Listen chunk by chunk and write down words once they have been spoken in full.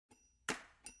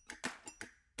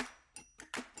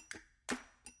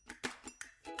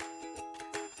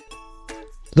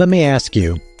Let me ask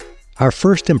you, are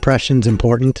first impressions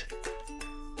important?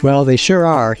 Well, they sure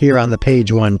are here on the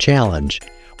Page One Challenge,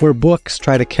 where books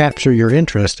try to capture your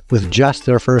interest with just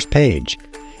their first page.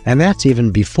 And that's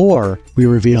even before we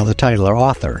reveal the title or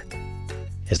author.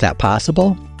 Is that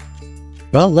possible?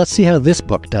 Well, let's see how this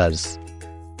book does.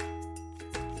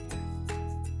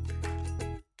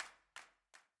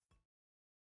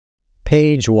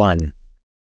 Page 1.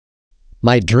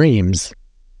 My dreams,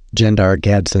 Gendar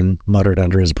Gadsden muttered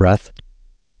under his breath,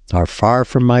 are far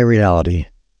from my reality.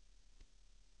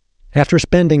 After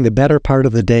spending the better part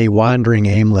of the day wandering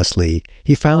aimlessly,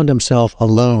 he found himself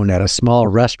alone at a small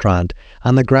restaurant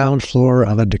on the ground floor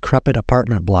of a decrepit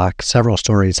apartment block several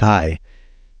stories high.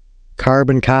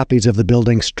 Carbon copies of the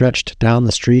building stretched down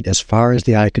the street as far as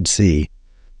the eye could see.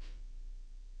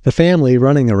 The family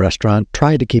running the restaurant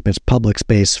tried to keep its public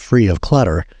space free of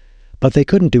clutter, but they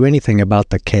couldn't do anything about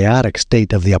the chaotic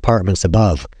state of the apartments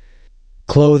above.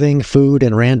 Clothing, food,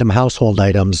 and random household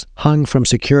items hung from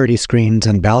security screens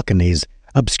and balconies,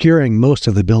 obscuring most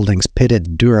of the building's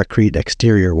pitted Duracrete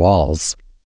exterior walls.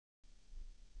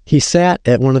 He sat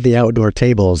at one of the outdoor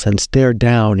tables and stared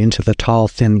down into the tall,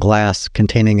 thin glass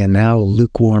containing a now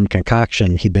lukewarm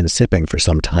concoction he'd been sipping for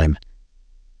some time.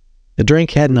 The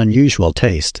drink had an unusual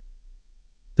taste.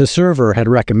 The server had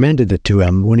recommended it to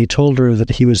him when he told her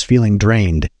that he was feeling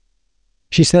drained.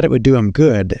 She said it would do him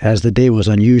good as the day was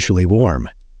unusually warm.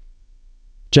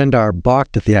 Gendar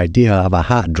balked at the idea of a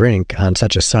hot drink on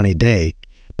such a sunny day,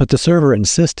 but the server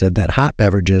insisted that hot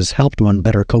beverages helped one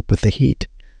better cope with the heat.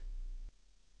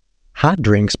 Hot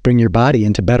drinks bring your body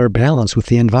into better balance with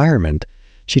the environment,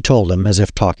 she told him as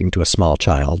if talking to a small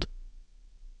child.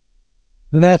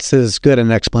 That's as good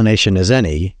an explanation as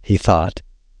any, he thought,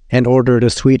 and ordered a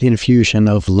sweet infusion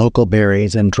of local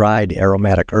berries and dried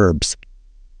aromatic herbs.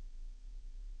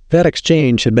 That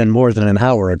exchange had been more than an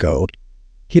hour ago.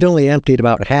 He'd only emptied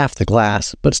about half the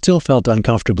glass, but still felt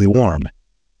uncomfortably warm.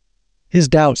 His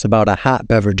doubts about a hot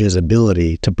beverage's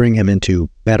ability to bring him into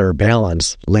better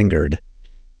balance lingered.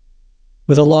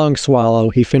 With a long swallow,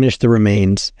 he finished the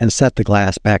remains and set the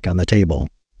glass back on the table.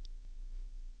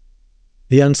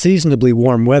 The unseasonably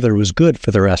warm weather was good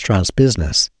for the restaurant's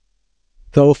business.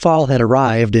 Though fall had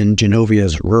arrived in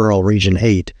Genovia's rural Region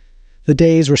 8, the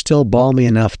days were still balmy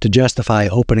enough to justify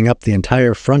opening up the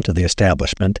entire front of the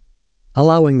establishment,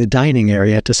 allowing the dining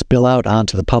area to spill out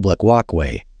onto the public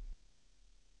walkway.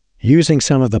 Using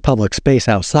some of the public space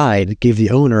outside gave the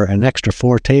owner an extra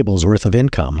 4 tables worth of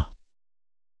income.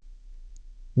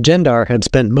 Gendar had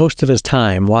spent most of his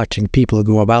time watching people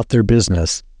go about their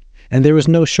business, and there was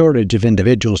no shortage of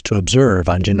individuals to observe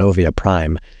on Genovia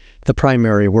Prime, the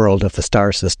primary world of the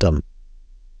star system.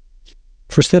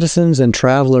 For citizens and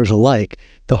travelers alike,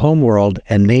 the homeworld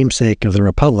and namesake of the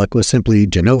Republic was simply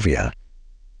Genovia.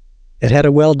 It had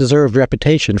a well-deserved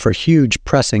reputation for huge,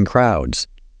 pressing crowds.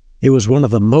 It was one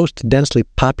of the most densely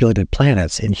populated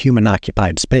planets in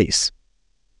human-occupied space.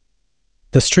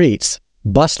 The streets,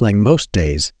 bustling most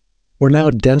days, were now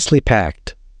densely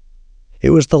packed.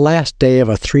 It was the last day of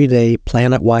a 3-day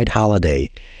planet-wide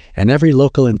holiday, and every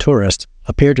local and tourist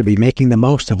appeared to be making the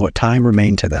most of what time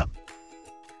remained to them.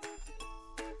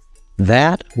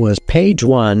 That was page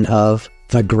 1 of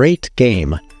The Great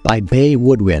Game by Bay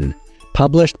Woodwin,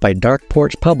 published by Dark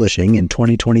Porch Publishing in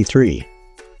 2023.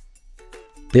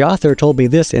 The author told me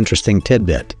this interesting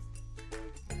tidbit.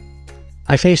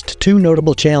 I faced 2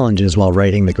 notable challenges while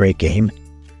writing The Great Game.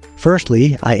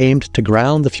 Firstly, I aimed to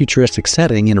ground the futuristic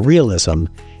setting in realism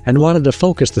and wanted to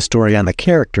focus the story on the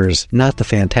characters, not the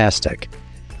fantastic.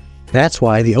 That's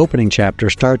why the opening chapter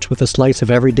starts with a slice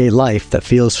of everyday life that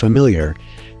feels familiar,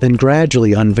 then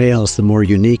gradually unveils the more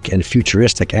unique and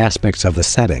futuristic aspects of the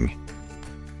setting.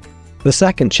 The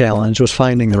second challenge was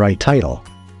finding the right title.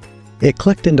 It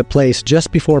clicked into place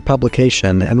just before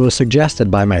publication and was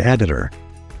suggested by my editor.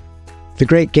 The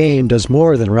Great Game does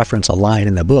more than reference a line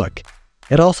in the book.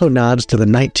 It also nods to the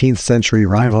 19th century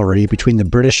rivalry between the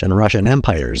British and Russian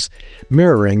empires,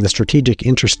 mirroring the strategic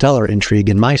interstellar intrigue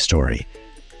in my story.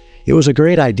 It was a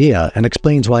great idea and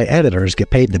explains why editors get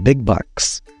paid the big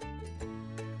bucks.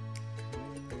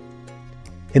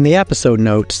 In the episode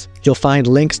notes, you'll find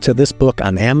links to this book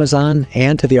on Amazon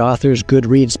and to the author's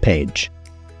Goodreads page.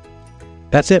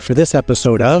 That's it for this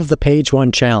episode of the Page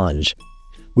One Challenge.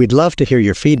 We'd love to hear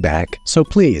your feedback, so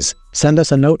please send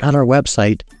us a note on our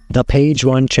website,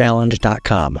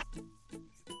 thepageonechallenge.com.